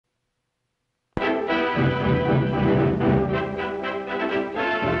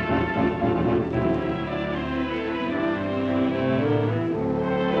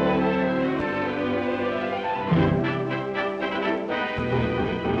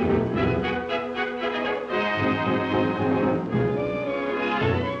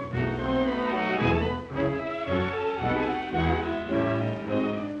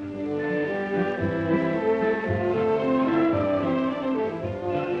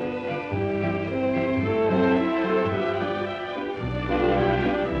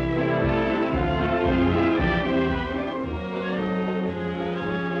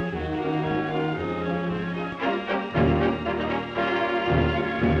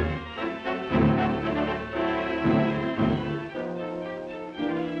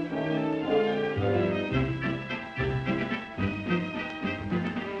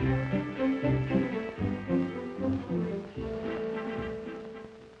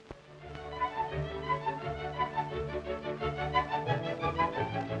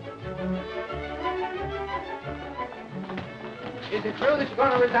Is it true that you're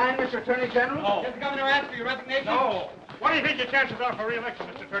going to resign, Mr. Attorney General? No. Did the governor ask for your resignation? No. What do you think your chances are for re-election,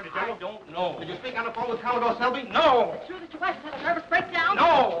 Mr. Attorney General? I don't know. Did you speak on the phone with Commodore Selby? No. Is it true that your wife has had a nervous breakdown?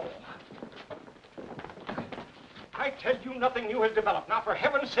 No. I tell you, nothing new has developed. Now, for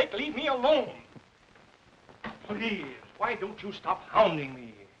heaven's sake, leave me alone. Please, why don't you stop hounding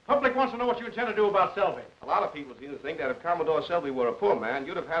me? Public wants to know what you intend to do about Selby. A lot of people seem to think that if Commodore Selby were a poor man,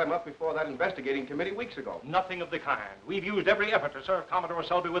 you'd have had him up before that investigating committee weeks ago. Nothing of the kind. We've used every effort to serve Commodore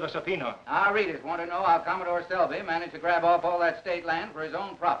Selby with a subpoena. Our readers want to know how Commodore Selby managed to grab off all that state land for his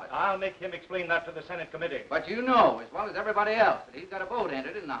own profit. I'll make him explain that to the Senate committee. But you know, as well as everybody else, that he's got a boat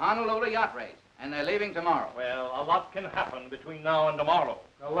entered in the Honolulu yacht race, and they're leaving tomorrow. Well, a lot can happen between now and tomorrow.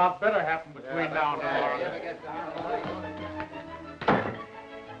 A lot better happen between now and tomorrow.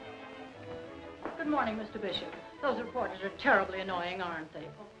 Good morning, Mr. Bishop. Those reporters are terribly annoying, aren't they?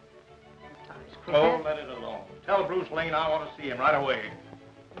 Oh, let it alone. Tell Bruce Lane I want to see him right away.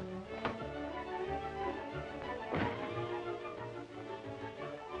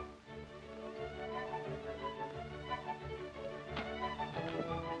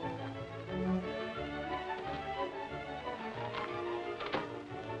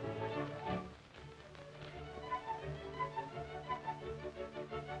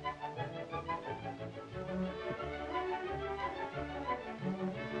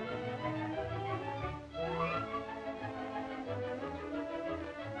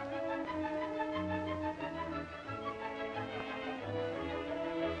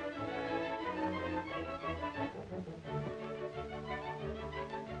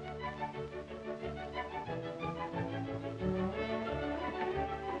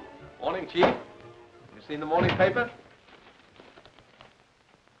 Morning, Chief. You seen the morning paper?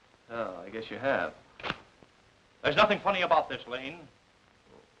 Oh, I guess you have. There's nothing funny about this, Lane.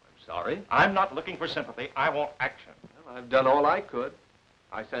 I'm sorry. I'm not looking for sympathy. I want action. Well, I've done all I could.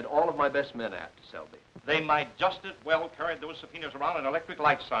 I sent all of my best men after Selby. They might just as well carry those subpoenas around in electric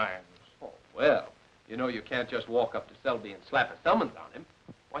light signs. Oh, well, you know you can't just walk up to Selby and slap a summons on him.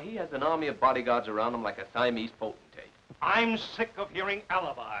 Why, he has an army of bodyguards around him like a Siamese potentate. I'm sick of hearing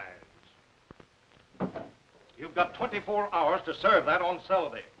alibis. You've got 24 hours to serve that on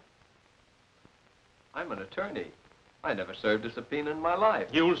Selby. I'm an attorney. I never served a subpoena in my life.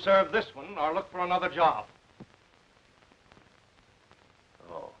 You'll serve this one or look for another job.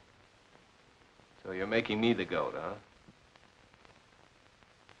 Oh. So you're making me the goat, huh?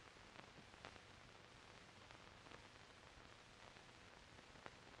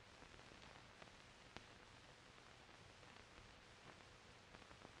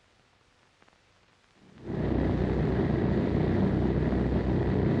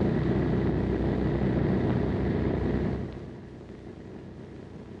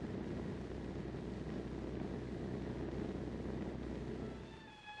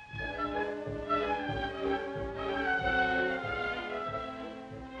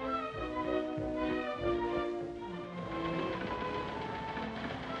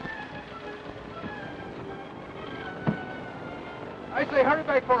 I say, hurry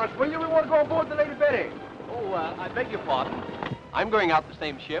back for us, will you? We want to go aboard the Lady Betty. Oh, I beg your pardon. I'm going out the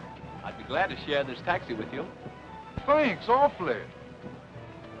same ship. I'd be glad to share this taxi with you. Thanks, awfully.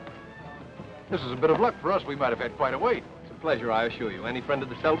 This is a bit of luck for us. We might have had quite a wait. It's a pleasure, I assure you. Any friend of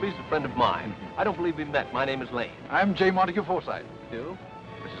the Selbys, a friend of mine. I don't believe we met. My name is Lane. I'm J. Montague Forsythe. You do?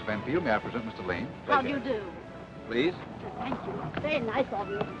 Mrs. Van Field, may I present Mr. Lane? How do you do? Please? Thank you. Very nice of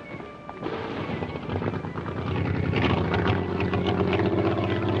you.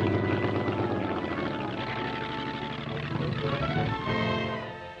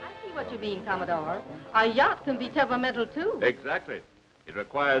 What you mean, Commodore? A yacht can be temperamental, too. Exactly. It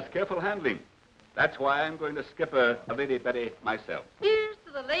requires careful handling. That's why I'm going to skip a Lady Betty myself. Here's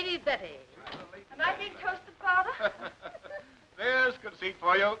to the Lady Betty. Am I being toasted, Father? There's conceit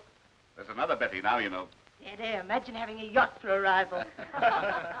for you. There's another Betty now, you know. There, imagine having a yacht for a rival.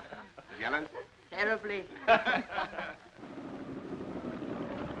 Jealous? Terribly.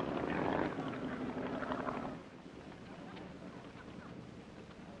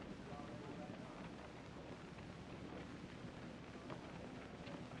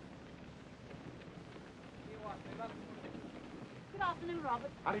 Good afternoon,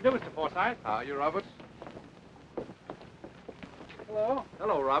 Robert. How do you do, Mr. Forsythe? How are you, Roberts? Hello.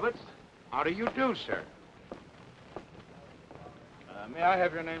 Hello, Roberts. How do you do, sir? May I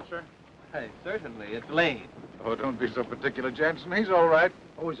have your name, sir? Hey, certainly. It's Lane. Oh, don't be so particular, Jensen. He's all right.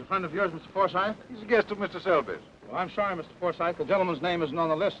 Oh, he's a friend of yours, Mr. Forsythe? He's a guest of Mr. Selby's. Well, I'm sorry, Mr. Forsythe. The gentleman's name isn't on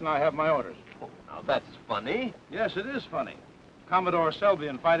the list, and I have my orders. Oh, now, that's funny. Yes, it is funny. Commodore Selby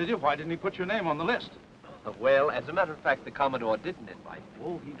invited you. Why didn't he put your name on the list? Well, as a matter of fact, the Commodore didn't invite me.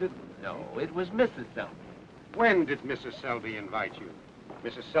 Oh, he didn't. No, it was Mrs. Selby. When did Mrs. Selby invite you?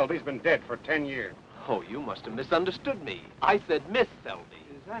 Mrs. Selby's been dead for 10 years. Oh, you must have misunderstood me. I said Miss Selby.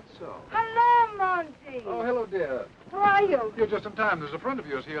 Is that so? Hello, Monty. Oh, hello, dear. How are you? You're just in time. There's a friend of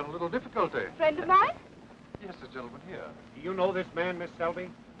yours here in a little difficulty. Friend of mine? Yes, this gentleman here. Do you know this man, Miss Selby?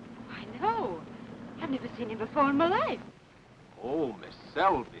 I know. I've never seen him before in my life. Oh, Miss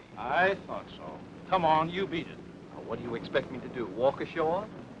Selby. I thought so. Come on, you beat it. Now, what do you expect me to do, walk ashore?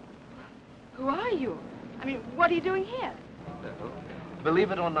 Who are you? I mean, what are you doing here? Well,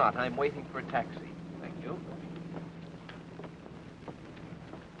 believe it or not, I'm waiting for a taxi. Thank you.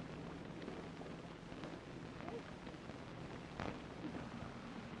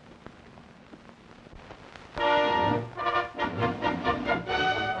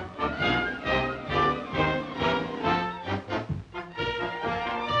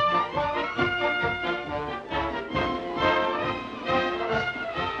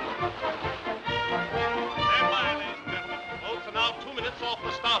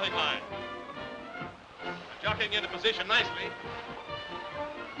 Into position nicely.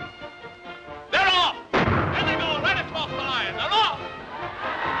 They're off! There they go, right across the line. They're off!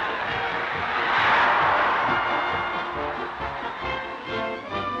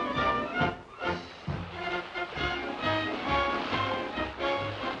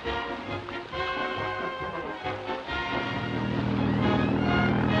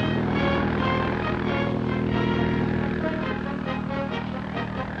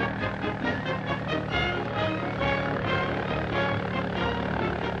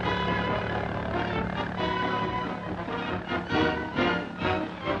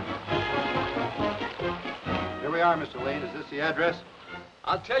 Mr. Lane, is this the address?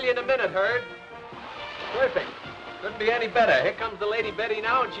 I'll tell you in a minute, Herd. Perfect. Couldn't be any better. Here comes the Lady Betty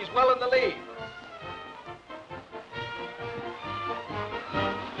now, and she's well in the lead.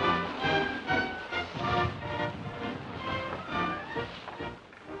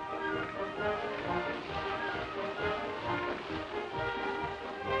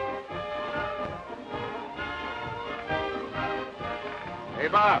 Hey,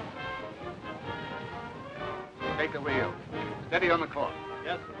 Bob. Take the wheel. Steady on the course.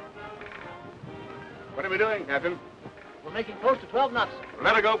 Yes, sir. What are we doing, Captain? We're making close to 12 knots.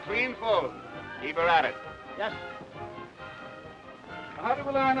 Let her go clean full. Keep her at it. Yes. How do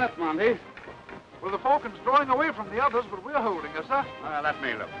we learn that, Monty? Well, the Falcon's drawing away from the others, but we're holding her, sir. Well, let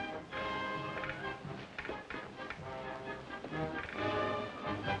me look.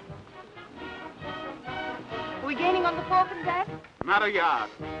 Are we gaining on the Falcon, Dad? Not a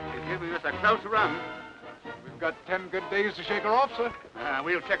yard. She's giving us a close run. We've got 10 good days to shake her off, sir.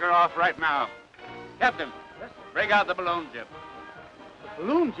 We'll check her off right now. Captain, break out the balloon jib.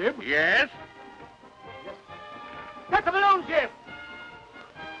 Balloon jib? Yes? Get the balloon jib!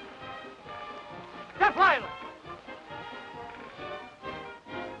 Get pilot!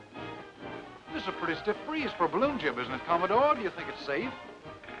 This is a pretty stiff breeze for a balloon jib, isn't it, Commodore? Do you think it's safe?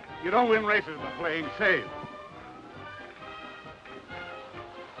 You don't win races by playing safe.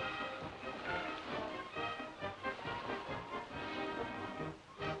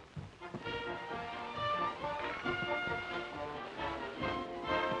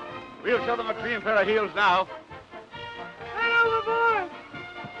 We'll show them a clean pair of heels now. Head overboard!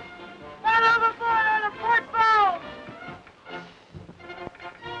 Head overboard on the port bow!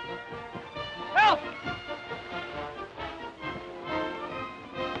 Help!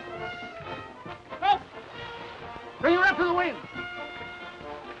 Help! Bring her up to the wind.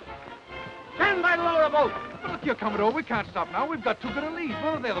 Stand by to lower a boat. But look here, Commodore, we can't stop now. We've got too good a lead.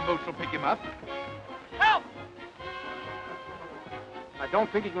 One of the other boats will pick him up. Help! I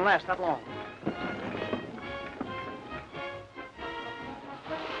don't think he can last that long.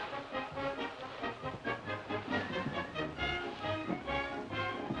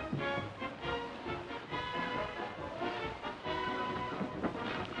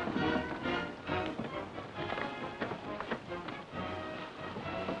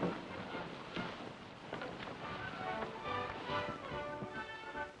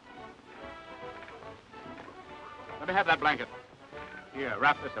 Let me have that blanket. Here,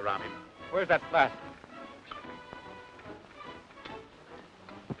 wrap this around him. Where's that flask?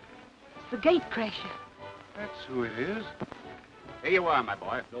 It's the gate crasher. That's who it is. Here you are, my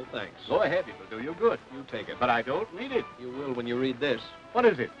boy. No thanks. Go ahead, it'll do you good. You take it. But I don't need it. You will when you read this. What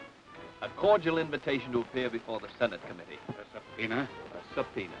is it? A cordial invitation to appear before the Senate committee. A subpoena? A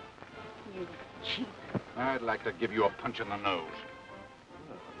subpoena. You cheat. I'd like to give you a punch in the nose.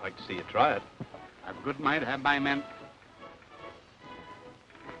 I'd like to see you try it. I've a good mind to have my men...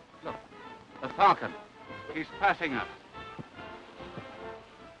 Look, the Falcon. He's passing us.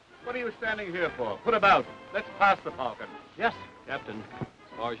 What are you standing here for? Put about. Let's pass the Falcon. Yes. Captain,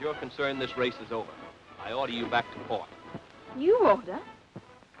 as far as you're concerned, this race is over. I order you back to port. You order?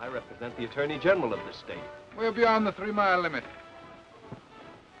 I represent the Attorney General of this state. We're beyond the 3-mile limit.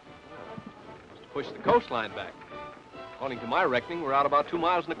 To push the coastline back. According to my reckoning, we're out about 2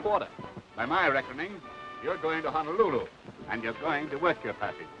 miles and a quarter. By my reckoning, you're going to Honolulu, and you're going to work your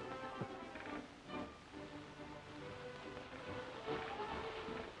passage.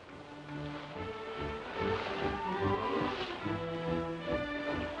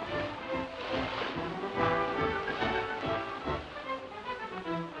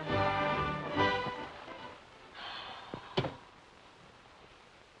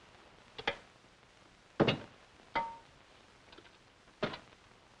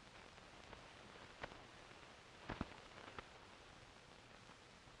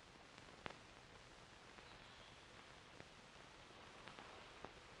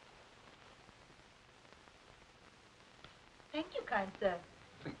 Thank you, kind sir.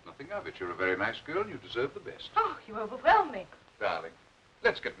 Think nothing of it. You're a very nice girl. You deserve the best. Oh, you overwhelm me. Darling,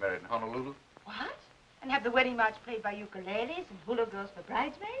 let's get married in Honolulu. What? And have the wedding march played by ukuleles and hula girls for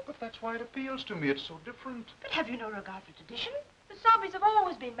bridesmaids? But that's why it appeals to me. It's so different. But have you no regard for tradition? The Sobbies have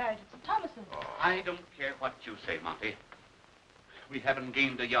always been married at St. Thomas's. Oh, I don't care what you say, Monty. We haven't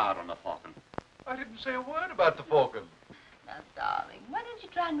gained a yard on the Falcon. I didn't say a word about the Falcon. Now, darling, why don't you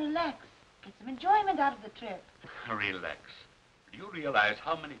try and relax? Get some enjoyment out of the trip. Relax. Do you realize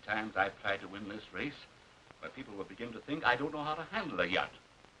how many times I've tried to win this race? Where people will begin to think I don't know how to handle a yacht.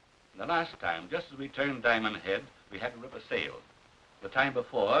 The last time, just as we turned Diamond Head, we had to rip a sail. The time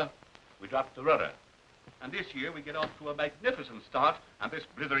before, we dropped the rudder. And this year, we get off to a magnificent start, and this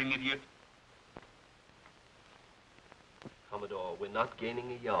blithering idiot... Commodore, we're not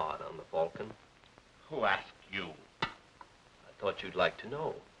gaining a yard on the Falcon. Who asked you? I thought you'd like to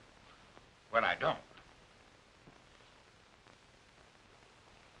know. Well, I don't.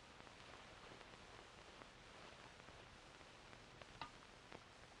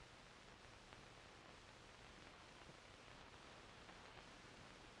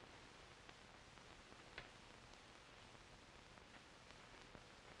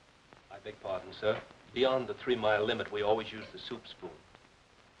 I beg pardon, sir. Beyond the 3-mile limit, we always use the soup spoon.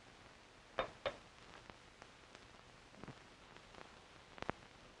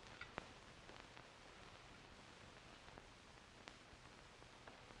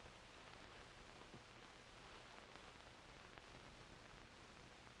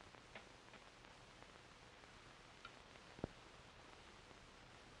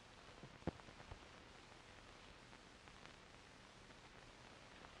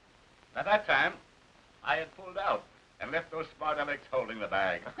 At that time, I had pulled out and left those smart Alex holding the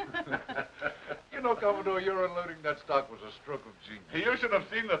bag. You know, Commodore, your unloading that stock was a stroke of genius. You should have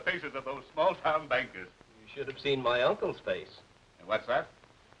seen the faces of those small-town bankers. You should have seen my uncle's face. And what's that?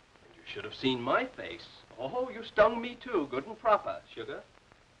 And you should have seen my face. Oh, you stung me too, good and proper, sugar.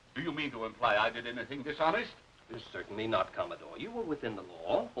 Do you mean to imply I did anything dishonest? Certainly not, Commodore. You were within the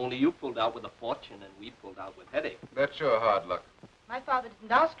law, only you pulled out with a fortune and we pulled out with headache. That's your hard luck. My father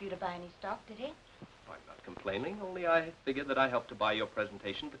didn't ask you to buy any stock, did he? I'm not complaining, only I figured that I helped to buy your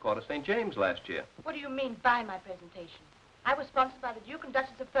presentation at the Court of St. James last year. What do you mean, buy my presentation? I was sponsored by the Duke and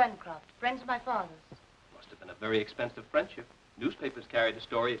Duchess of Ferncroft, friends of my father's. Must have been a very expensive friendship. Newspapers carried a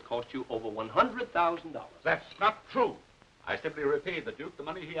story it cost you over $100,000. That's not true. I simply repaid the Duke the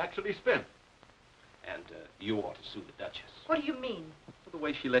money he actually spent. And you ought to sue the Duchess. What do you mean? For the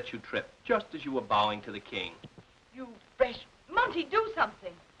way she let you trip, just as you were bowing to the king. You fresh... Monty, do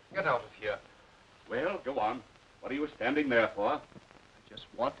something. Get out of here. Well, go on. What are you standing there for? I just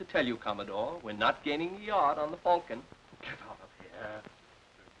want to tell you, Commodore, we're not gaining a yard on the Falcon. Get out of here.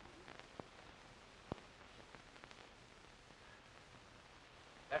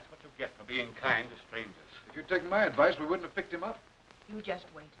 That's what you get for being kind to strangers. If you'd taken my advice, we wouldn't have picked him up. You just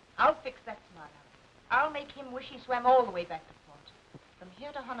wait. I'll fix that smart Alex. I'll make him wish he swam all the way back to port. From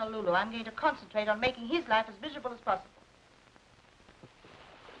here to Honolulu, I'm going to concentrate on making his life as miserable as possible.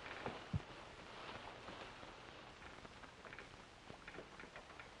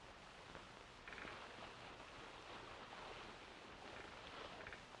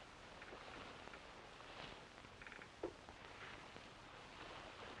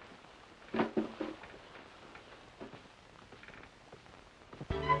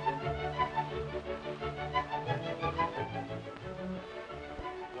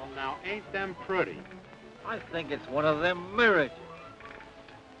 Ain't them pretty? I think it's one of them mirrors.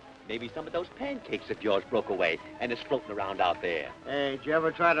 Maybe some of those pancakes of yours broke away and is floating around out there. Hey, did you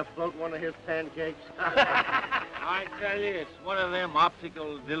ever try to float one of his pancakes? I tell you, it's one of them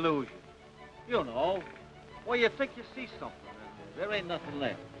optical delusions. You know, where you think you see something and there ain't nothing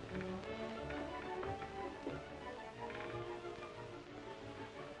left.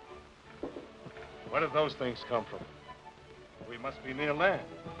 Where did those things come from? We must be near land.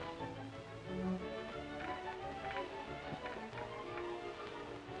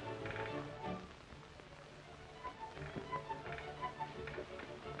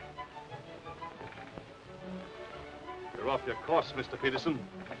 You're off your course, Mr. Peterson.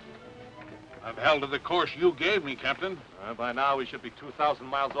 I've held to the course you gave me, Captain. By now, we should be 2,000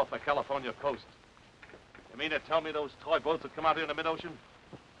 miles off the California coast. You mean to tell me those toy boats that come out here in the mid-ocean?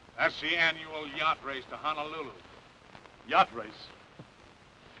 That's the annual yacht race to Honolulu. Yacht race?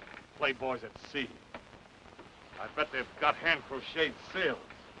 Playboys at sea. I bet they've got hand-crocheted sails.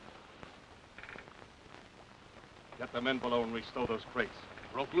 Get the men below and restow those crates.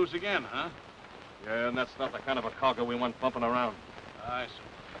 Broke loose again, huh? Yeah, and that's not the kind of a cargo we want bumping around. I see.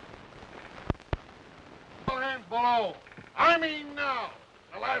 All hands below. I mean now.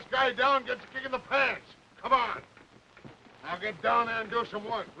 The last guy down gets a kick in the pants. Come on. Now get down there and do some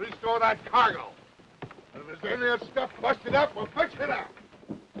work. Restore that cargo. And if there's any of that stuff busted up, we'll fix it up.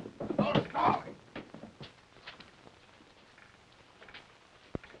 No stalling.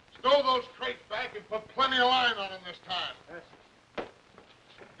 Stow those crates back and put plenty of line on them this time. Yes.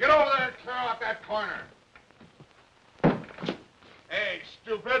 Get over there and clear out that corner. Hey,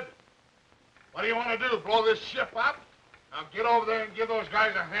 stupid. What do you want to do, blow this ship up? Now get over there and give those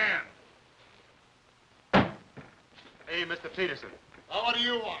guys a hand. Hey, Mr. Peterson. Now, what do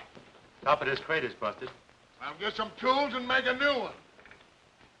you want? Top of this crate is busted. Now get some tools and make a new one.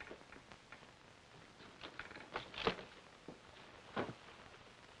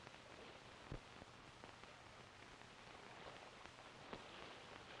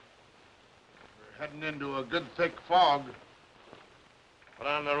 We're heading into a good thick fog. Put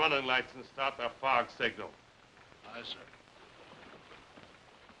on the running lights and start the fog signal. Aye, sir.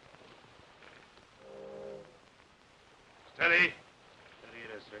 Steady. Steady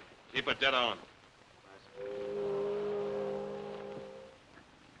it is, sir. Keep it dead on.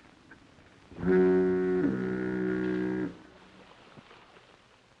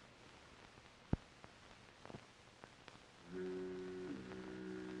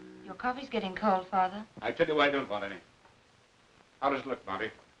 Your coffee's getting cold, Father. I tell you I don't want any. How does it look, Monty?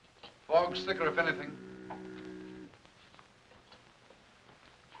 Fog's thicker, if anything.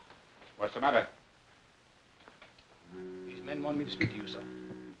 What's the matter? These men want me to speak to you, sir.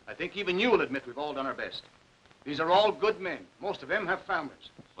 I think even you will admit we've all done our best. These are all good men. Most of them have families.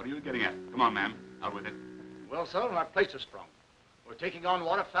 What are you getting at? Come on, man. Out with it. Well, sir, our plates are sprung. We're taking on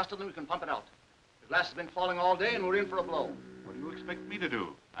water faster than we can pump it out. The glass has been falling all day, and we're in for a blow. What do you expect me to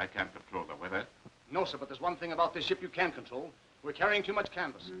do? I can't control the weather. No, sir, but there's one thing about this ship you can control. We're carrying too much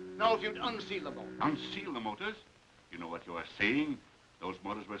canvas. Now, if you'd unseal the boat. Unseal the motors? You know what you are saying? Those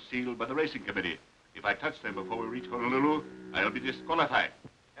motors were sealed by the racing committee. If I touch them before we reach Honolulu, I'll be disqualified.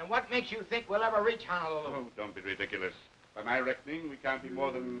 And what makes you think we'll ever reach Honolulu? Oh, don't be ridiculous. By my reckoning, we can't be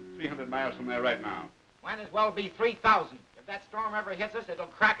more than 300 miles from there right now. Might as well be 3,000. If that storm ever hits us, it'll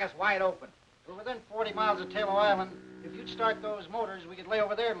crack us wide open. We're within 40 miles of Taylor Island. If you'd start those motors, we could lay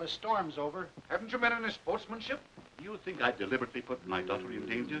over there till the storm's over. Haven't you men any sportsmanship? You think I deliberately put my daughter in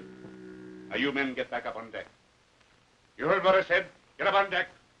danger? Now, you men get back up on deck. You heard what I said? Get up on deck.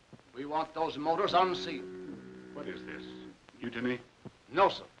 We want those motors unsealed. What is this? Mutiny? No,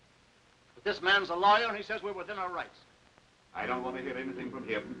 sir. But this man's a lawyer, and he says we're within our rights. I don't want to hear anything from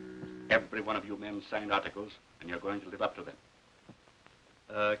him. Every one of you men signed articles, and you're going to live up to them.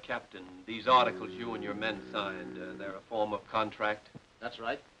 Captain, these articles you and your men signed, they're a form of contract? That's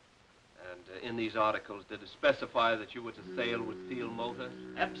right. And in these articles, did it specify that you were to sail with sealed motors?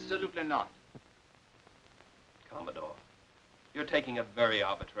 Absolutely not. Commodore, you're taking a very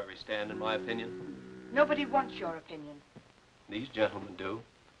arbitrary stand, in my opinion. Nobody wants your opinion. These gentlemen do.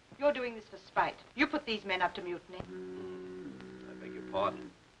 You're doing this for spite. You put these men up to mutiny. I beg your pardon.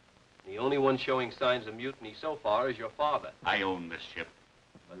 The only one showing signs of mutiny so far is your father. I own this ship.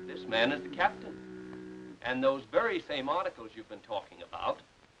 But this man is the captain. And those very same articles you've been talking about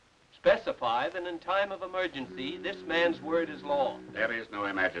specify that in time of emergency, this man's word is law. There is no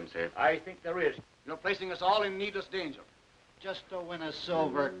emergency. I think there is. You're placing us all in needless danger. Just to win a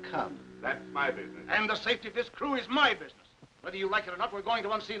silver cup. That's my business. And the safety of this crew is my business. Whether you like it or not, we're going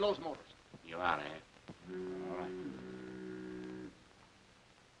to unseal those motors. You are, eh? All right.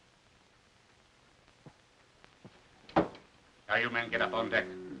 Now, you men get up on deck.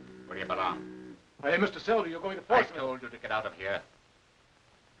 Where do you belong? Hey, Mr. Selby, you're going to I force me. told you to get out of here.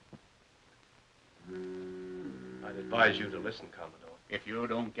 I'd advise you to listen, Commodore. If you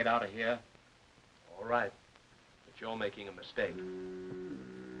don't get out of here, All right. But you're making a mistake.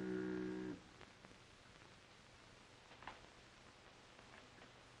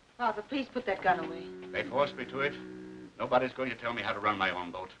 Father, please put that gun away. they forced me to it. Nobody's going to tell me how to run my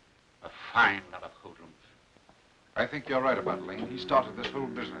own boat. A fine lot of hoodlums. I think you're right about Lane. He started this whole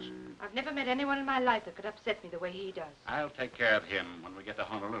business. I've never met anyone in my life that could upset me the way he does. I'll take care of him when we get to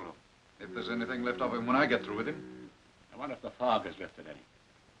Honolulu. If there's anything left of him when I get through with him. I wonder if the fog has lifted any.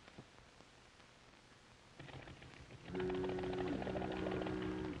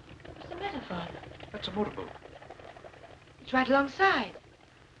 What's the matter, Father? That's a motorboat. It's right alongside.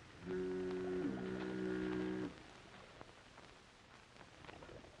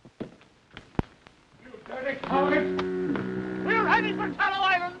 Dirty coward! We're heading for Tallow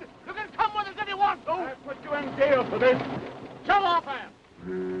Island. You can come with us if you want to. I put you in jail for this. Show off, man.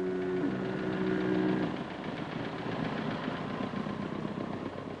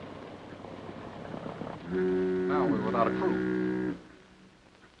 Now we're without a crew.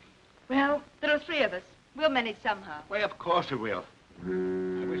 Well, there are 3 of us. We'll manage somehow. Why, of course we will.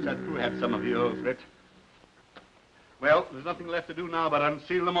 I wish that crew had some of you over it. Well, there's nothing left to do now but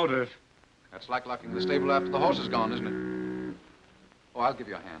unseal the motors. That's like locking the stable after the horse is gone, isn't it? Oh, I'll give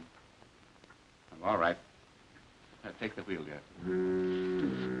you a hand. All right. Now take the wheel, there.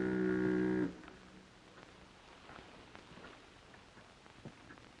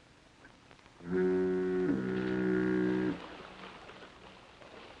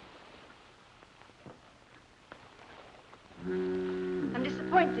 I'm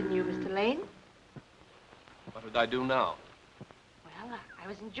disappointed in you, Mr. Lane. What did I do now? Well, I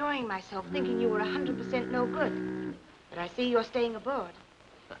was enjoying myself thinking you were 100% no good. But I see you're staying aboard.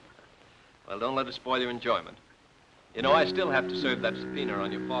 Well, don't let it spoil your enjoyment. You know, I still have to serve that subpoena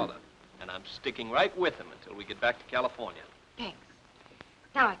on your father. And I'm sticking right with him until we get back to California. Thanks.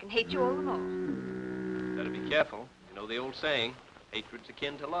 Now I can hate you all the more. Better be careful. You know the old saying, hatred's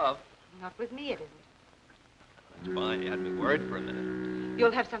akin to love. Not with me, it isn't. That's fine. You had me worried for a minute.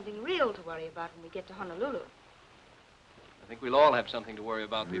 You'll have something real to worry about when we get to Honolulu. I think we'll all have something to worry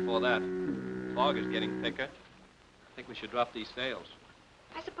about before that. The fog is getting thicker. I think we should drop these sails.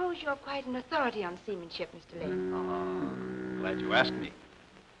 I suppose you're quite an authority on seamanship, Mr. Lane. Glad you asked me.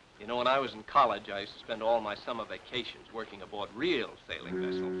 You know, when I was in college, I used to spend all my summer vacations working aboard real sailing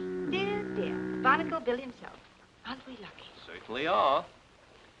vessels. Dear, dear. Barnacle Bill himself. Aren't we lucky? Certainly are.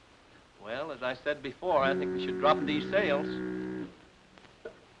 Well, as I said before, I think we should drop these sails.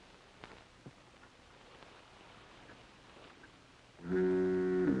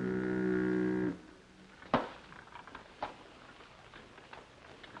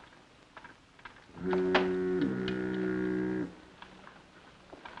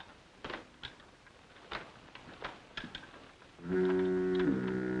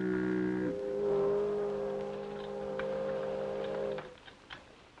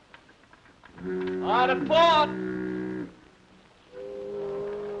 Out of port!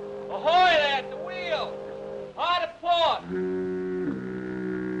 Ahoy there at the wheel! Out of port!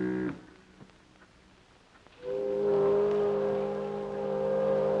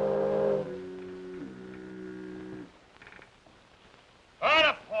 Out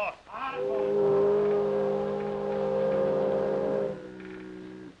of port! Out of port!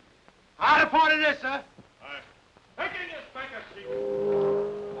 Out of port it is, sir. Take in your spanker seat.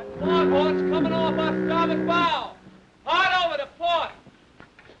 That foghorn's coming off our starboard bow. Hard over to port.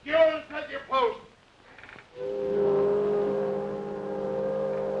 You and take your post.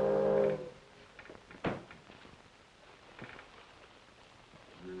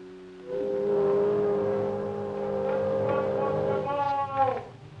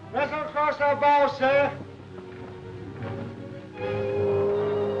 Vessel across our bow, sir.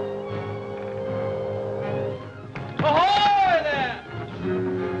 Ahoy there!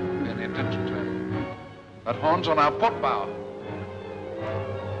 Pay attention to him. That horn's on our port bow.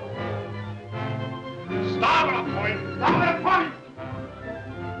 Starboard a point! Starboard a point!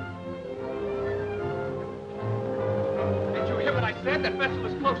 Did you hear what I said? That vessel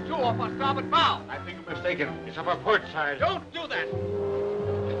is close to off our starboard bow. I think you're mistaken. It's up our port side. Don't do that.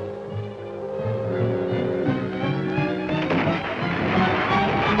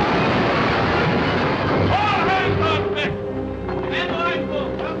 All hands on deck. Stand by, full.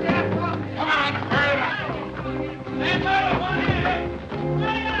 Come on, hurry up. Stand by, one hand.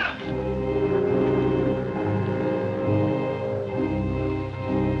 Hurry up.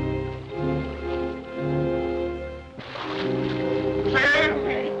 Sail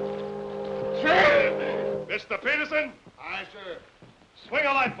me. Mr. Peterson? Aye, sir. Swing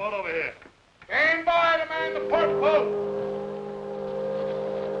a lifeboat over here. Stand by to man the port boat.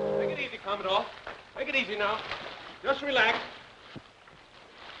 Take it easy, Commodore. Take it easy now. Just relax.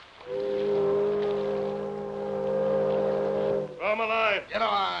 Throw him a line. Get a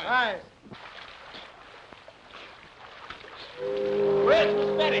line. Aye. Where's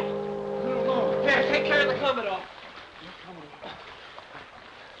Miss Betty? No. Here, take care of the Commodore.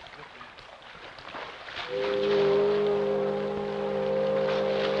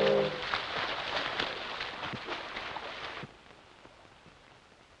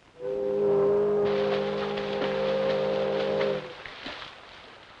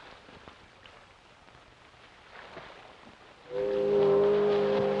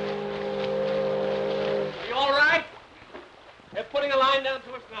 You all right? They're putting a line down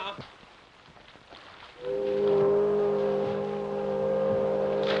to us now.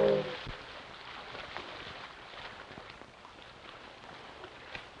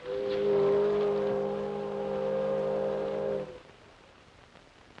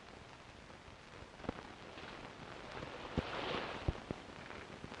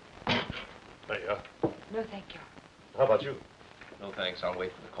 There you are. No, thank you. How about you? No, thanks. I'll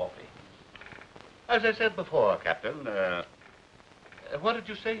wait for the coffee. As I said before, Captain, what did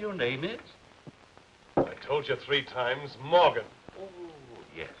you say your name is? I told you 3 times, Morgan. Oh,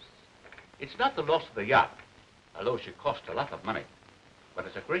 yes. It's not the loss of the yacht, although she cost a lot of money. But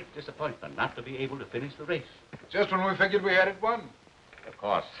it's a great disappointment not to be able to finish the race. Just when we figured we had it won. Of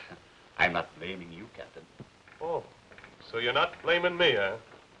course, I'm not blaming you, Captain. Oh, so you're not blaming me, huh?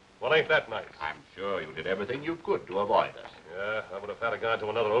 Well, ain't that nice? I'm sure you did everything you could to avoid us. Yeah, I would have had to go to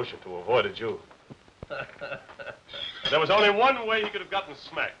another ocean to avoid you. There was only one way he could have gotten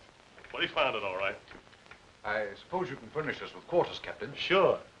smacked. But he found it all right. I suppose you can furnish us with quarters, Captain.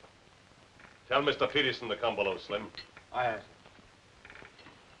 Sure. Tell Mr. Peterson to come below, Slim. Aye.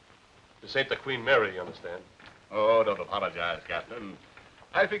 This ain't the Queen Mary, you understand? Oh, don't apologize, Captain.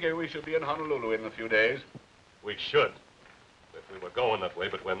 I figure we should be in Honolulu in a few days. We should. If we were going that way,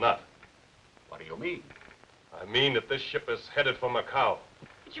 but we're not. What do you mean? I mean that this ship is headed for Macau.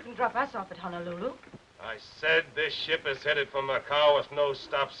 But you can drop us off at Honolulu. I said this ship is headed for Macau with no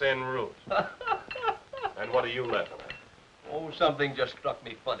stops en route. And what are you laughing at? Oh, something just struck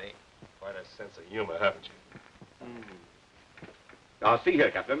me funny. Quite a sense of humor, haven't you? Now, see here,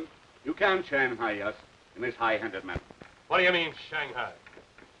 Captain. You can't Shanghai us in this high-handed manner. What do you mean, Shanghai?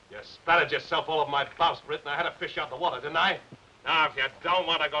 You spattered yourself all over my bowsprit, and I had to fish out the water, didn't I? Now, if you don't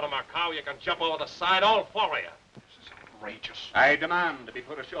want to go to Macau, you can jump over the side, all 4 of you. This is outrageous. I demand to be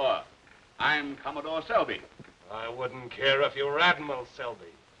put ashore. I'm Commodore Selby. I wouldn't care if you were Admiral Selby.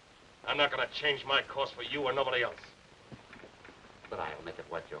 I'm not going to change my course for you or nobody else. But I'll make it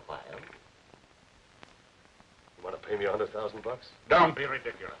worth your while. You want to pay me $100,000? Don't be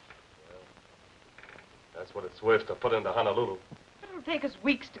ridiculous. Well, that's what it's worth to put into Honolulu. It'll take us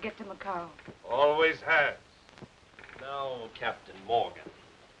weeks to get to Macau. Always has. Now, Captain Morgan,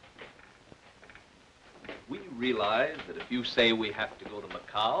 we realize that if you say we have to go to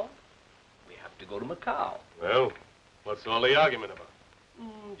Macau, we have to go to Macau. Well, what's all the argument about?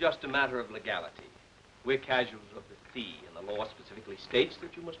 Just a matter of legality. We're casuals of the sea, and the law specifically states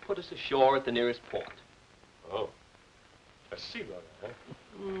that you must put us ashore at the nearest port. Oh, a sea lawyer, huh?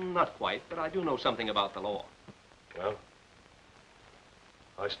 Not quite, but I do know something about the law. Well,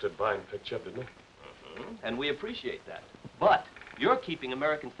 I stood by and picked you up, didn't I? And we appreciate that. But you're keeping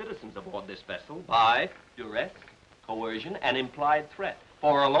American citizens aboard this vessel by duress, coercion, and implied threat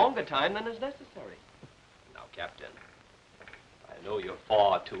for a longer time than is necessary. Now, Captain, I know you're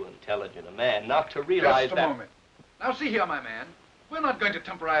far too intelligent a man not to realize Just that... a moment. Now, see here, my man. We're not going to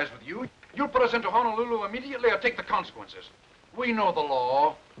temporize with you. You'll put us into Honolulu immediately or take the consequences. We know the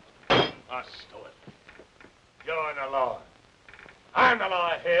law. I stole it. You're the law. I'm the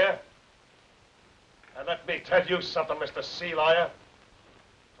law here. And let me tell you something, Mr. Sea Lawyer.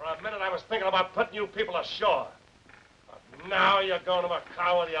 For a minute, I was thinking about putting you people ashore. But now you're going to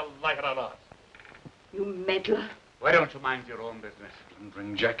Macau whether you like it or not. You meddler. Why don't you mind your own business?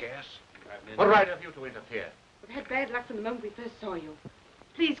 Blundering jackass. What right have you to interfere? We've had bad luck from the moment we first saw you.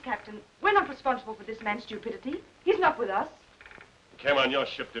 Please, Captain, we're not responsible for this man's stupidity. He's not with us. He came on your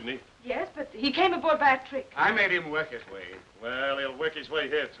ship, didn't he? Yes, but he came aboard by a trick. I made him work his way. Well, he'll work his way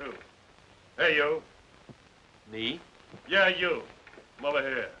here, too. Hey, you. Me? Yeah, you. Come over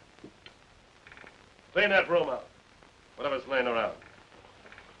here. Clean that room out. Whatever's laying around.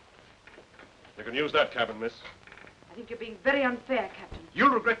 You can use that cabin, miss. I think you're being very unfair, Captain.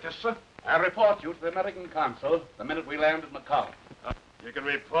 You'll regret this, sir. I'll report you to the American consul the minute we land at Macau. You can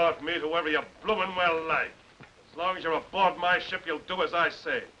report me to whoever you bloomin' well like. As long as you're aboard my ship, you'll do as I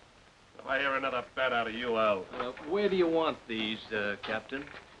say. If I hear another bat out of you, I'll... Where do you want these, Captain?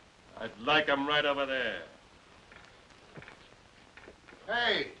 I'd like 'em right over there.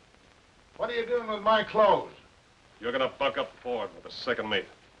 Hey, what are you doing with my clothes? You're gonna bunk up forward with the second mate.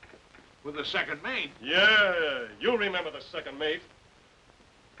 With the second mate? Yeah, you remember the second mate.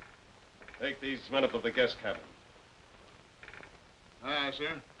 Take these men up to the guest cabin. Aye,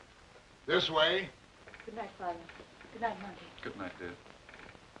 sir. This way. Good night, Father. Good night, Monty. Good night, dear.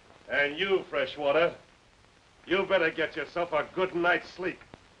 And you, Freshwater, you better get yourself a good night's sleep.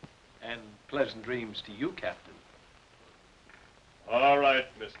 And pleasant dreams to you, Captain. All right,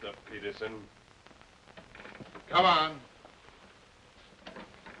 Mr. Peterson. Come on.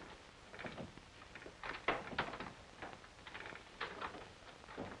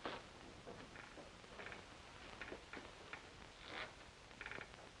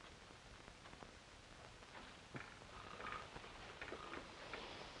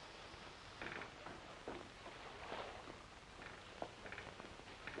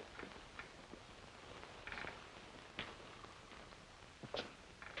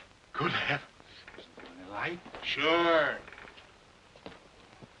 Good heavens. Any light? Sure.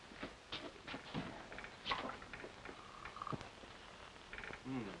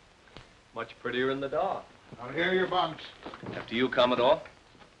 Much prettier in the dark. Now, here are your bunks. After you, Commodore.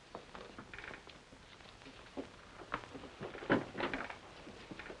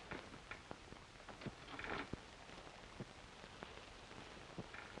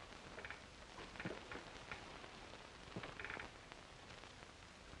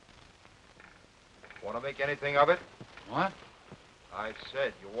 Want to make anything of it? What? I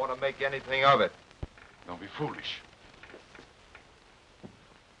said, you want to make anything of it. Don't be foolish.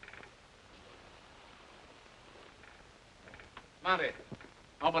 Monty,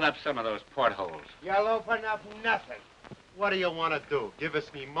 open up some of those portholes. You'll open up nothing. What do you want to do? Give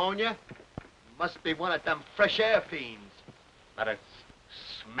us pneumonia? Must be one of them fresh air fiends. But it's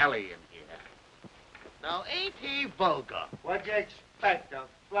smelly in here. Now, ain't he vulgar? What'd you expect, a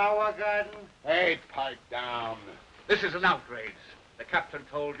flower garden? Hey, pipe down. This is an outrage. The captain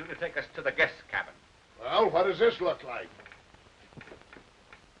told you to take us to the guest cabin. Well, what does this look like?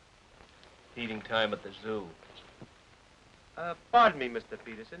 Feeding time at the zoo. Pardon me, Mr.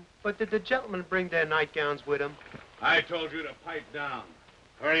 Peterson, but did the gentlemen bring their nightgowns with them? I told you to pipe down.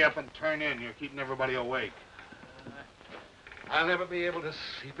 Hurry up and turn in. You're keeping everybody awake. I'll never be able to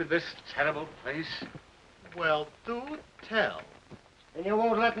sleep in this terrible place. Well, do tell. And you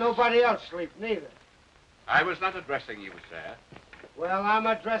won't let nobody else sleep, neither. I was not addressing you, sir. Well, I'm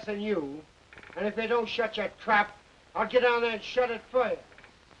addressing you. And if they don't shut your trap, I'll get down there and shut it for you.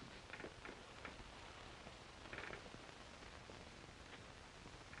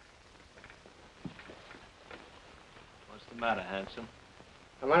 What's the matter, handsome?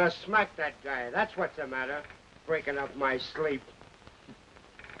 I'm gonna smack that guy. That's what's the matter. Breaking up my sleep.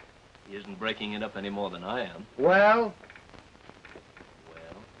 He isn't breaking it up any more than I am. Well?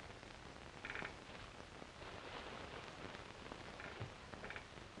 Well?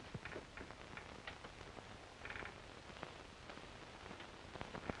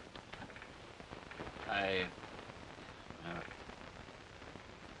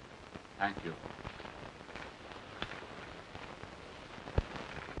 Thank you.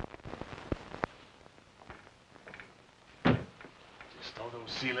 Just all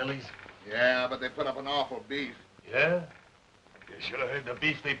those sea lilies? Yeah, but they put up an awful beef. Yeah? You should have heard the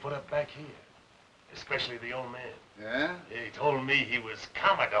beef they put up back here. Especially the old man. Yeah? He told me he was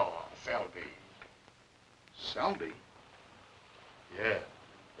Commodore Selby. Selby? Yeah.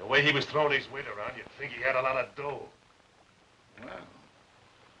 The way he was throwing his weight around, you'd think he had a lot of dough. Well,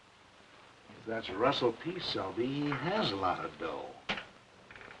 if that's Russell P. Selby, he has a lot of dough.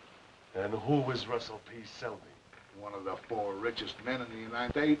 And who was Russell P. Selby? One of the 4 richest men in the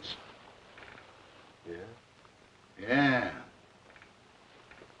United States. Yeah? Yeah.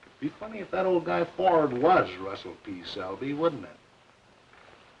 Be funny if that old guy Ford was Russell P. Selby, wouldn't it?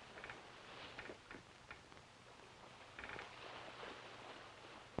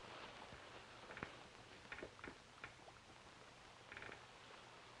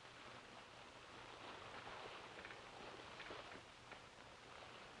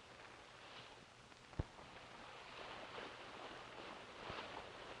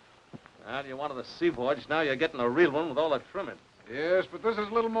 Well, you wanted a sea voyage, now you're getting a real one with all the trimmings. Yes, but this is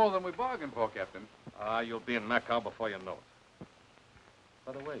a little more than we bargained for, Captain. You'll be in Macau before you know it.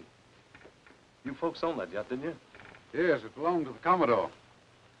 By the way, you folks own that yacht, didn't you? Yes, it belonged to the Commodore.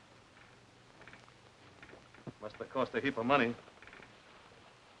 Must have cost a heap of money.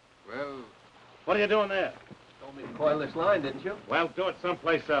 Well... What are you doing there? told me to coil this line, didn't you? Well, do it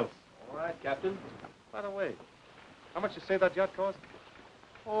someplace else. All right, Captain. By the way, how much you say that yacht cost?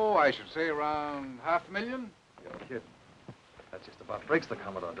 Oh, I should say around $500,000. You're kidding. That just about breaks the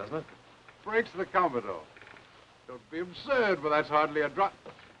Commodore, doesn't it? Breaks the Commodore. Don't be absurd, but that's hardly a drop.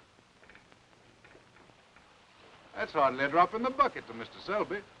 That's hardly a drop in the bucket to Mr.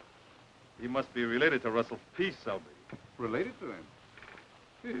 Selby. He must be related to Russell P. Selby. Related to him?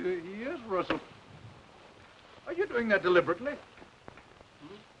 He is Russell. Are you doing that deliberately?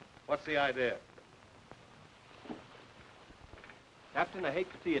 What's the idea? Captain, I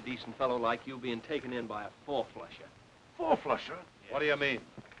hate to see a decent fellow like you being taken in by a four-flusher. Four-flusher? What do you mean?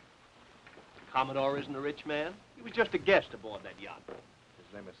 Commodore isn't a rich man. He was just a guest aboard that yacht.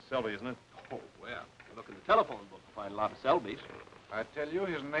 His name is Selby, isn't it? Oh, well, look in the telephone book to find a lot of Selbys. I tell you,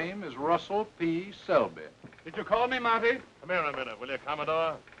 his name is Russell P. Selby. Did you call me, Marty? Come here a minute, will you,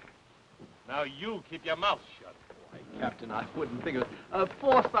 Commodore? Now you keep your mouth shut. Why, Captain, I wouldn't think of it.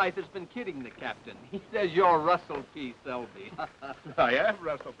 Forsyth has been kidding the captain. He says you're Russell P. Selby. I am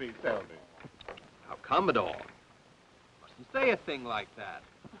Russell P. Selby. Now, Commodore, mustn't say a thing like that.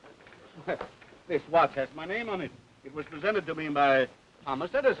 This watch has my name on it. It was presented to me by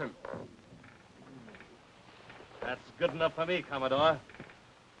Thomas Edison. That's good enough for me, Commodore.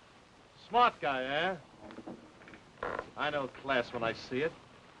 Smart guy, eh? I know class when I see it.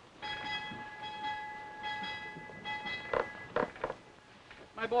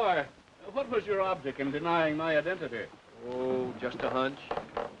 My boy, what was your object in denying my identity? Oh, just a hunch.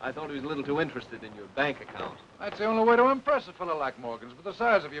 I thought he was a little too interested in your bank account. That's the only way to impress a fellow like Morgan's, with the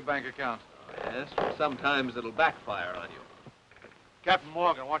size of your bank account. Yes, but sometimes it'll backfire on you. Captain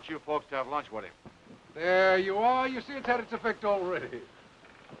Morgan wants you folks to have lunch with him. There you are. You see, it's had its effect already.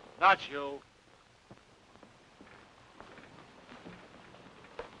 Not you.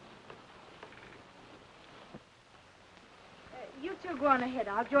 You two go on ahead.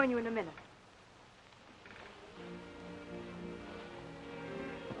 I'll join you in a minute.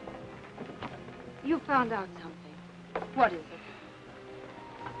 You found out something. What is it?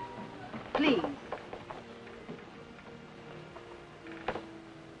 Please.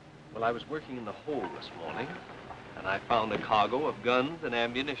 Well, I was working in the hold this morning, and I found a cargo of guns and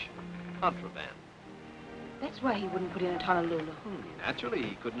ammunition. Contraband. That's why he wouldn't put in at Honolulu. Naturally,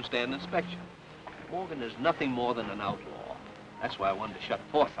 he couldn't stand inspection. Morgan is nothing more than an outlaw. That's why I wanted to shut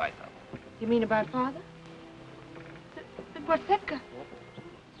Forsyth up. You mean about Father? Then what's that got?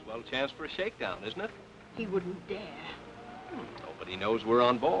 It's a swell chance for a shakedown, isn't it? He wouldn't dare. Nobody knows we're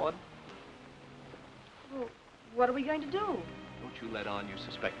on board. Well, what are we going to do? Don't you let on you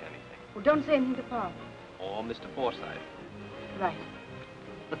suspect anything. Well, don't say anything to Father. Or Mr. Forsyth. Right.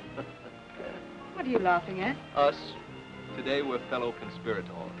 What are you laughing at? Us. Today we're fellow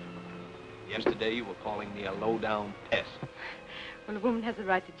conspirators. Yesterday you were calling me a low-down pest. Well, a woman has a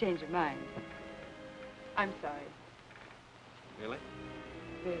right to change her mind. I'm sorry. Really?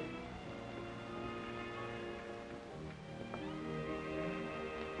 Really.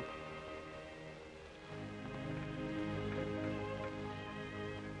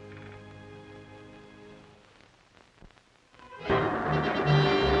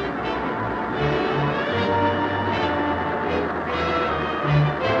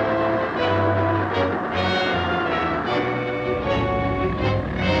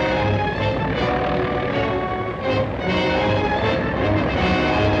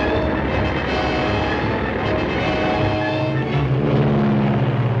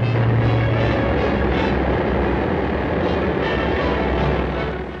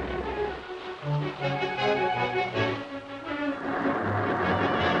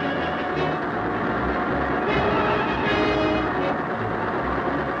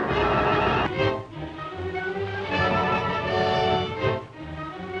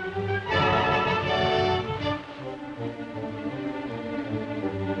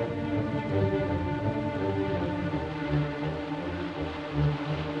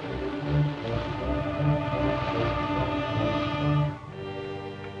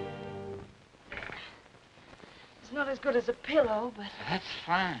 As good as a pillow, but... That's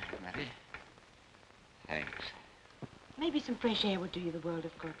fine, Betty. Thanks. Maybe some fresh air would do you the world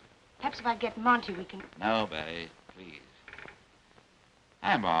of good. Perhaps if I get Monty, we can... No, Betty, please.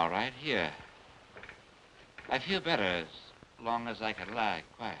 I'm all right here. I feel better as long as I can lie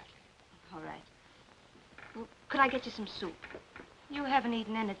quietly. All right. Well, could I get you some soup? You haven't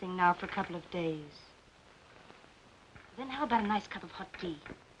eaten anything now for a couple of days. Then how about a nice cup of hot tea?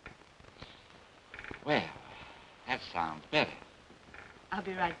 Well, that sounds better. I'll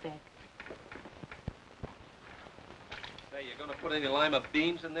be right back. Say, you gonna put any lima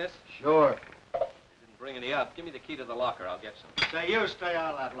beans in this? Sure. They didn't bring any up, give me the key to the locker. I'll get some. Say, you stay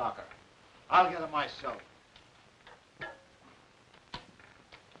out of that locker. I'll get it myself.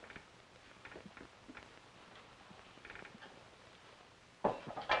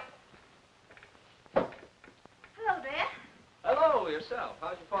 Hello there. Hello, yourself.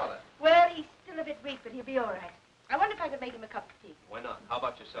 How's your father? Well, he's still a bit weak, but he'll be all right. I wonder if I could make him a cup of tea. Why not? How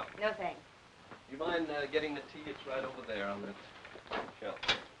about yourself? No, thanks. You mind getting the tea? It's right over there on that shelf.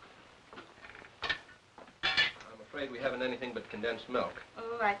 I'm afraid we haven't anything but condensed milk.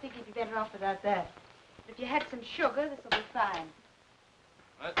 Oh, I think he'd be better off without that. If you had some sugar, this will be fine.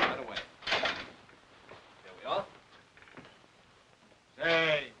 Right away. Here we are.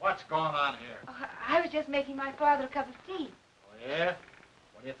 Say, what's going on here? Oh, I was just making my father a cup of tea. Oh, yeah?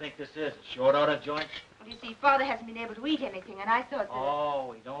 What do you think this is, a short order joint? Well, you see, Father hasn't been able to eat anything, and I thought that...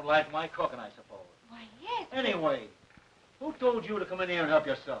 Oh, he don't like my cooking, I suppose. Why, yes. Anyway, who told you to come in here and help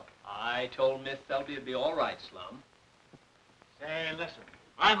yourself? I told Miss Selby it'd be all right, Slum. Say, listen,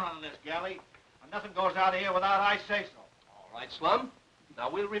 I'm running this galley, and nothing goes out of here without I say so. All right, Slum.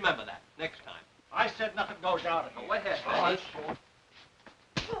 Now, we'll remember that next time. I said nothing goes out of here. Go ahead, All right.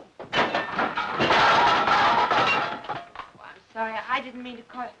 I'm sorry, I didn't mean to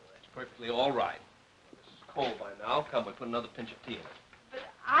call... It's perfectly all right. This is cold by now. Come, we put another pinch of tea in it. But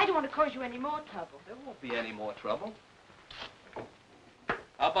I don't want to cause you any more trouble. There won't be any more trouble.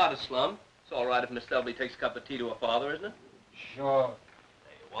 How about it, Slum? It's all right if Miss Selby takes a cup of tea to her father, isn't it? Sure.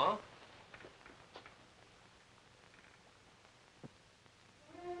 There you are.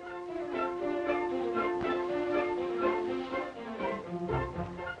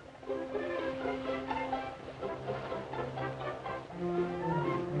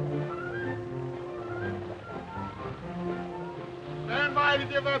 Stand by to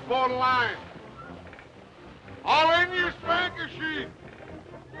give that boat a line. All in, you spanker sheet.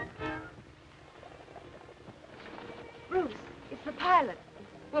 Bruce, it's the pilot.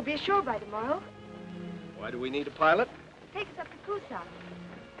 We'll be ashore by tomorrow. Why do we need a pilot? Take us up to Coosaw.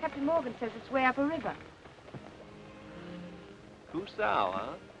 Captain Morgan says it's way up a river. Coosaw,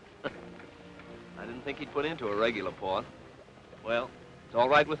 huh? I didn't think he'd put into a regular port. Well, it's all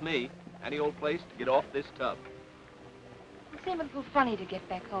right with me. Any old place to get off this tub. It'll seem a little funny to get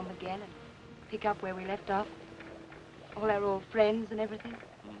back home again and pick up where we left off. All our old friends and everything.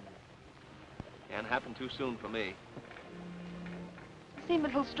 Can't happen too soon for me. It seemed a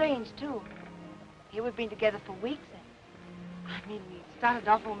little strange, too. Here we've been together for weeks, and I mean, we started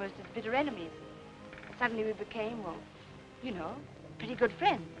off almost as bitter enemies. Suddenly we became, well, you know, pretty good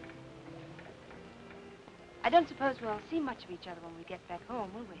friends. I don't suppose we'll see much of each other when we get back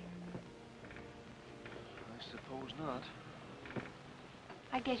home, will we? I suppose not.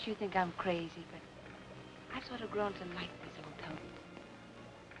 I guess you think I'm crazy, but I've sort of grown to like this old town.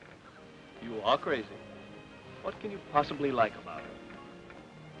 You are crazy. What can you possibly like about her?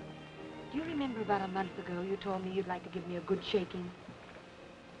 Do you remember about a month ago you told me you'd like to give me a good shaking?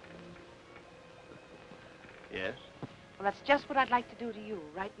 Yes? Well, that's just what I'd like to do to you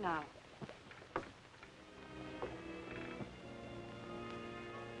right now.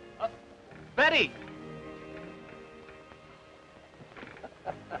 Betty!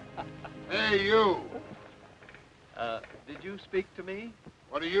 Hey, you. Did you speak to me?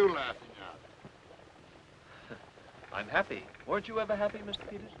 What are you laughing at? I'm happy. Weren't you ever happy, Mr.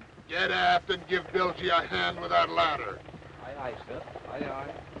 Peterson? Get aft and give Bilgy a hand with that ladder. Aye, aye, sir. Aye,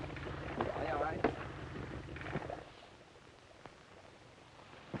 aye. Aye, aye.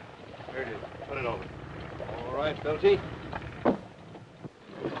 Here it is. Put it over. All right, Bilgy.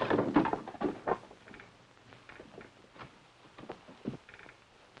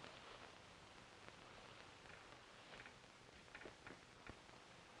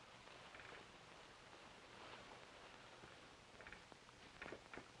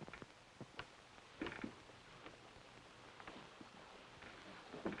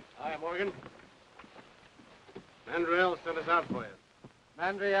 Hi, Morgan. Mandriel sent us out for you.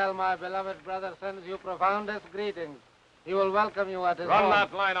 Mandriel, my beloved brother, sends you profoundest greetings. He will welcome you at his Run home.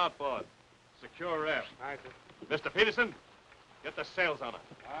 that line outboard. Secure air. Aye, sir. Mr. Peterson, get the sails on it.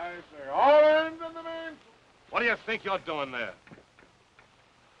 I say, all hands on the main. What do you think you're doing there?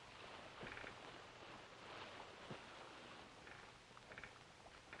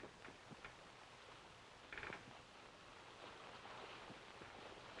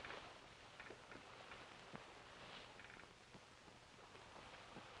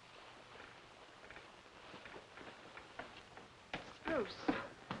 Bruce.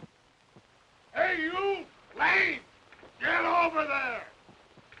 Hey, you! Lane! Get over there!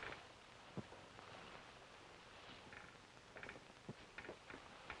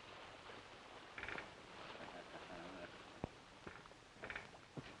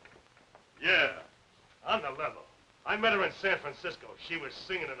 Yeah, on the level. I met her in San Francisco. She was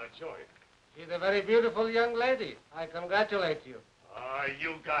singing in a joint. She's a very beautiful young lady. I congratulate you. Ah,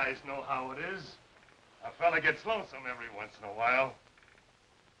 you guys know how it is. A fella gets lonesome every once in a while.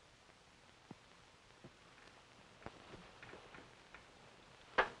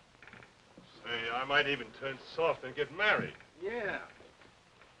 Say, I might even turn soft and get married. Yeah,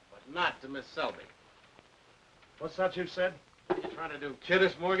 but not to Miss Selby. What's that you said? You trying to do kid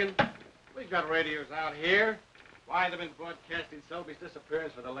us, Morgan? We've got radios out here. Why, they've been broadcasting Selby's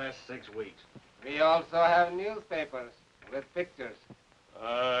disappearance for the last 6 weeks. We also have newspapers with pictures.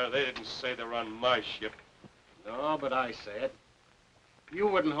 They didn't say they're on my ship. No, but I say it. You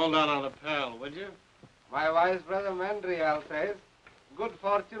wouldn't hold out on a pal, would you? My wise brother Mandriel says, good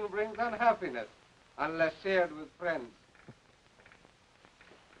fortune brings unhappiness, unless shared with friends.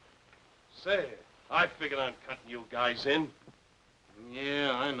 Say, I figured on cutting you guys in.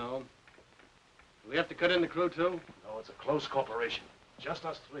 Yeah, I know. Do we have to cut in the crew, too? No, it's a close corporation. Just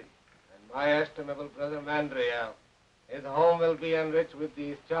us three. And my estimable brother Mandriel, his home will be enriched with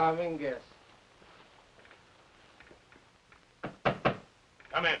these charming guests.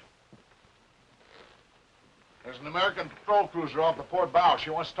 Come in. There's an American patrol cruiser off the port bow.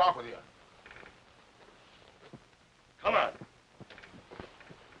 She wants to talk with you. Come on.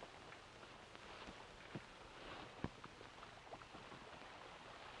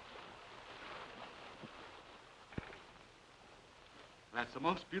 That's the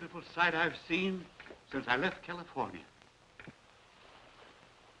most beautiful sight I've seen since I left California.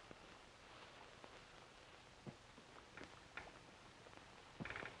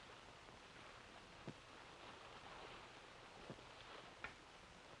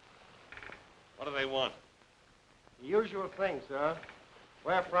 What do they want? The usual thing, sir.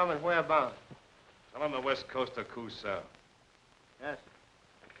 Where from and where bound? Tell them the west coast of Cusao. Yes.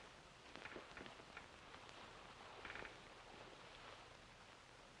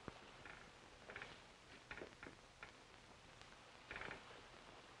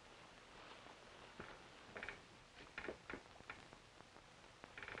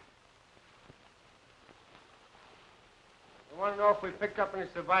 I want to know if we picked up any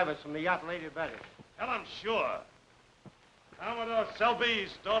survivors from the yacht Lady Betty. Tell them sure. Commodore Selby's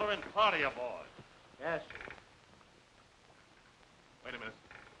daughter and party aboard. Yes. Wait a minute.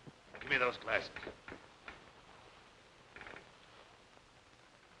 Give me those glasses.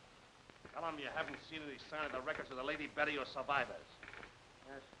 Tell them you haven't seen any sign of the records of the Lady Betty or survivors.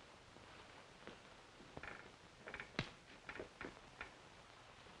 Yes.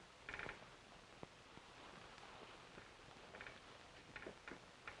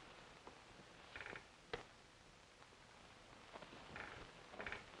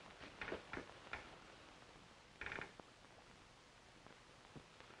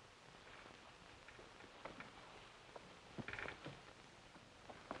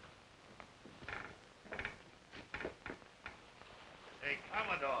 Hey,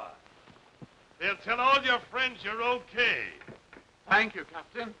 Commodore. They'll tell all your friends you're okay. Thank you,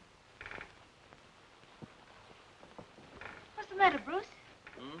 Captain. What's the matter, Bruce?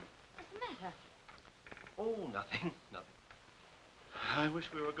 Hmm? What's the matter? Oh, nothing. Nothing. I wish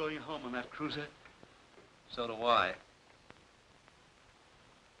we were going home on that cruiser. So do I.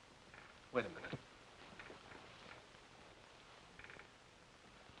 Wait a minute.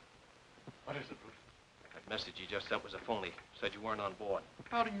 What is it, Bruce? That message you just sent was a phony. Said you weren't on board.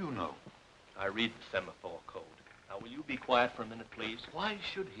 How do you know? I read the semaphore code. Now, will you be quiet for a minute, please? Why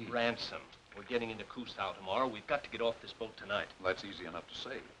should he? Ransom. We're getting into Cusao tomorrow. We've got to get off this boat tonight. Well, that's easy enough to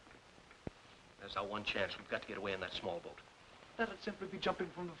say. There's our one chance. We've got to get away in that small boat. That'd simply be jumping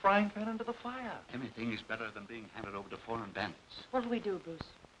from the frying pan into the fire. Anything is better than being handed over to foreign bandits. What'll we do, Bruce?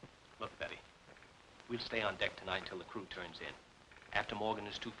 Look, Betty, we'll stay on deck tonight till the crew turns in. After Morgan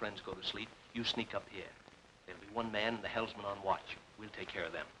and his two friends go to sleep, you sneak up here. There'll be one man and the helmsman on watch. We'll take care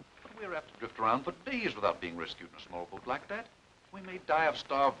of them. But we're apt to drift around for days without being rescued in a small boat like that. We may die of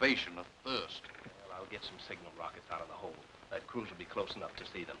starvation or thirst. Well, I'll get some signal rockets out of the hold. That cruise will be close enough to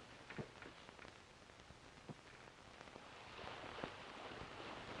see them.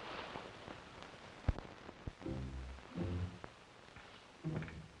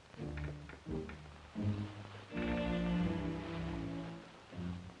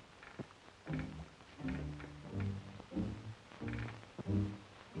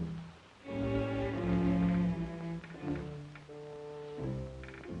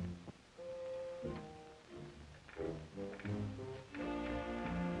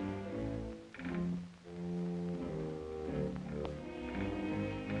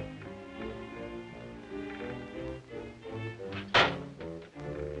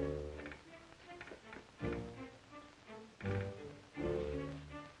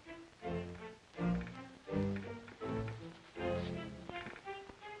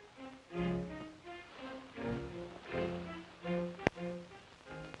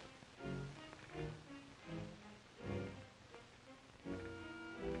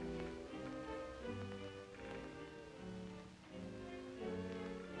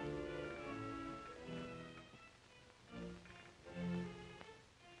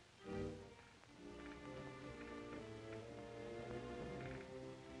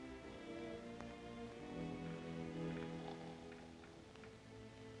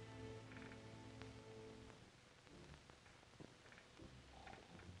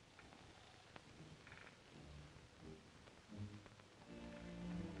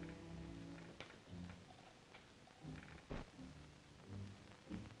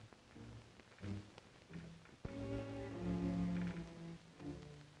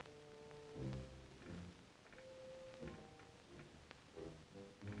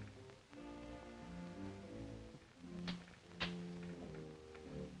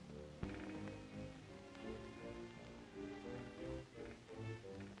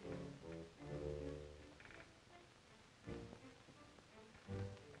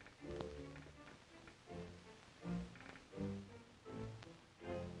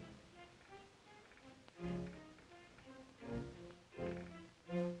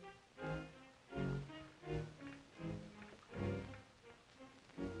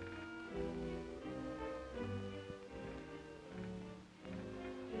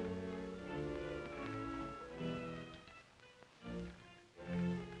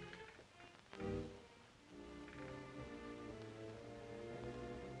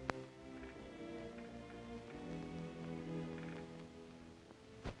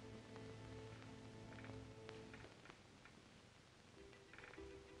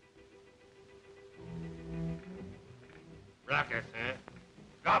 Rockets, huh?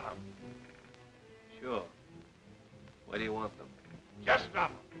 Drop them. Sure. Where do you want them? Just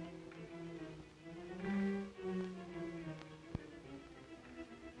drop them.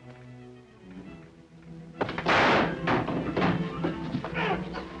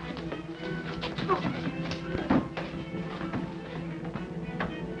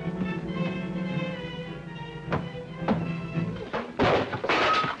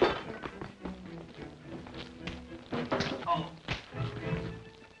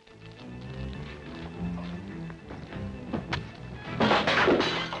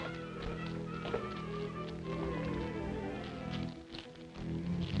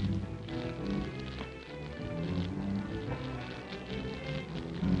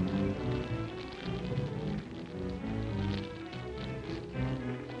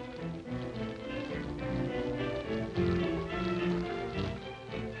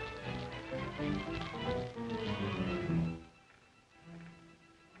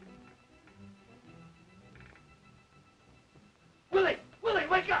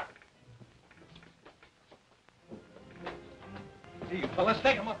 Well, let's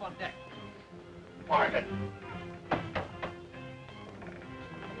take him up on deck. Morgan!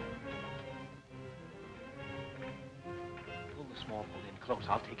 Pull the small boat in close.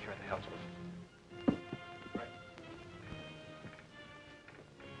 I'll take care of the helmsman. Right.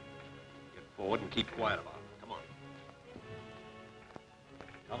 Get forward and keep quiet about it. Come on.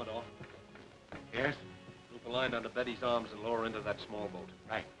 Commodore. Yes? Loop a line under Betty's arms and lower into that small boat.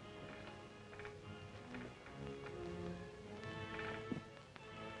 Right.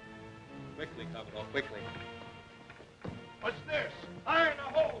 Quickly, Commodore, quickly. What's this? Iron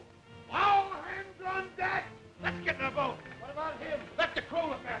the hole. All hands on deck. Let's get in the boat. What about him? Let the crew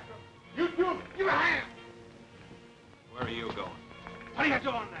look after him. You two, give a hand. Where are you going? What are you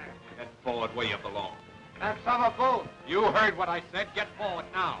doing there? Get forward where you belong. That's our boat. You heard what I said. Get forward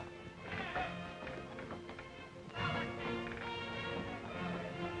now.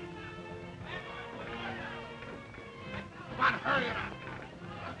 Come on, hurry it up.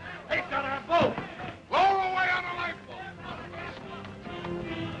 Take out our boat. Lower away on the lifeboat.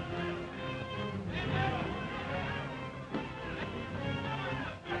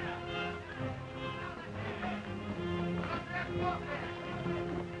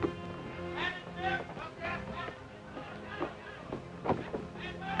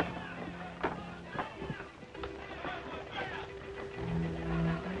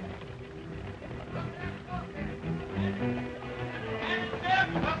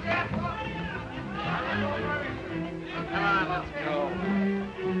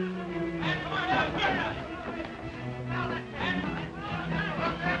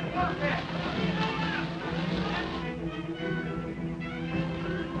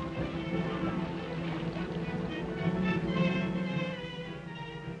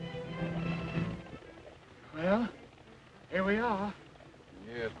 Well, here we are.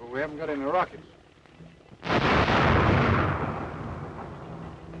 Yes, but we haven't got any rockets.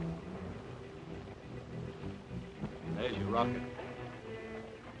 There's your rocket.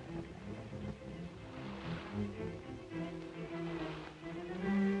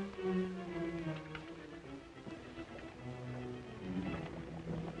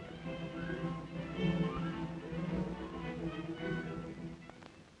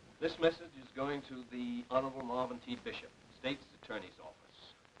 This message is going to the Honorable Marvin T. Bishop, State's Attorney's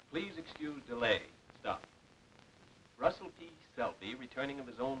Office. Please excuse delay. Stop. Russell P. Selby, returning of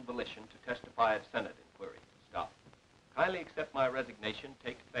his own volition to testify at Senate inquiry. Stop. Kindly accept my resignation.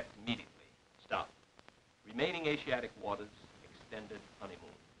 Take effect immediately. Stop. Remaining Asiatic waters, extended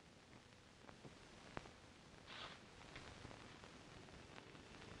honeymoon.